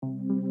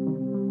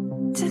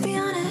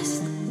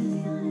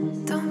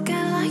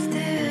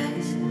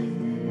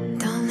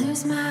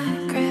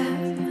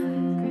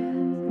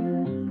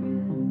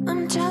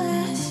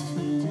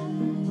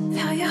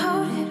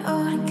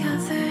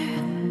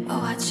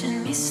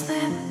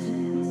slipped.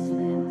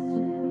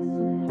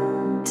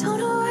 Don't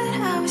know what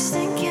I was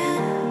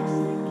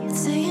thinking,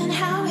 saying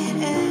how it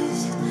is,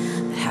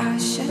 but how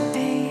it should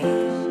be.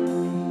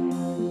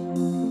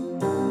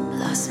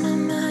 Lost my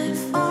mind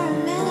for a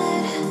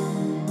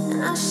minute,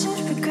 and I should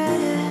regret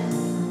it.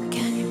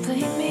 Can you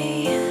blame me?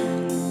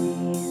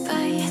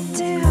 But you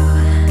do.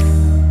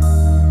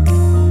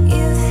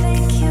 You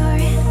think you're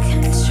in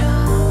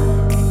control.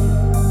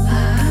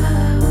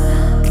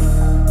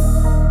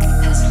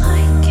 It's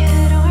like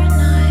it or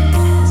not.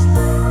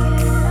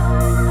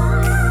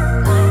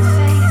 Blind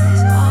faith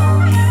is all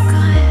we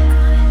got.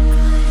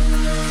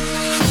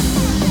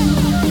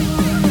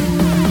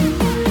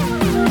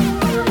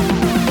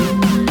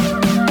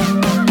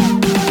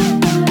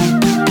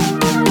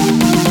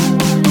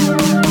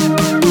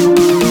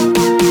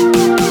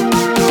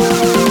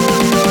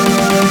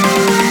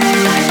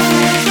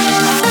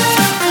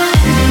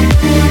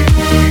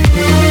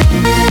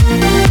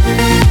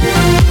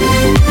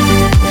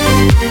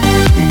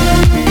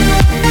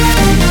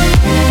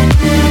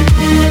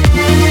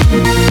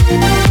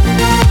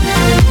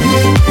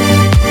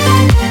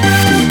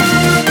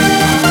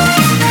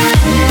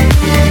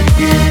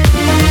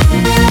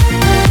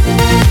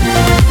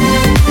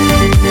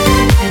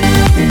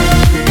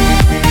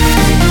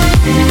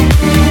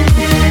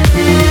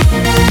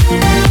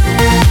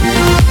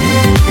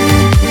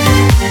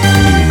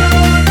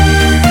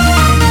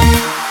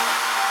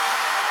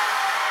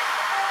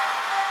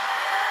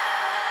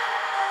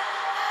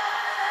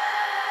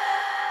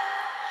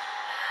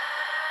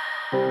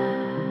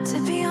 To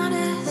be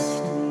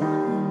honest,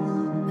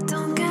 I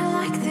don't get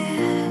like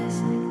this.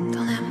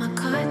 Don't let my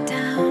guard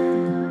down.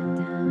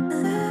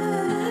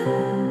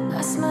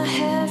 Lost my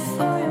head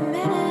for a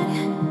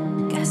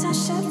minute. Guess I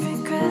should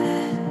regret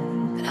it,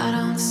 but I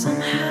don't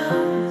somehow.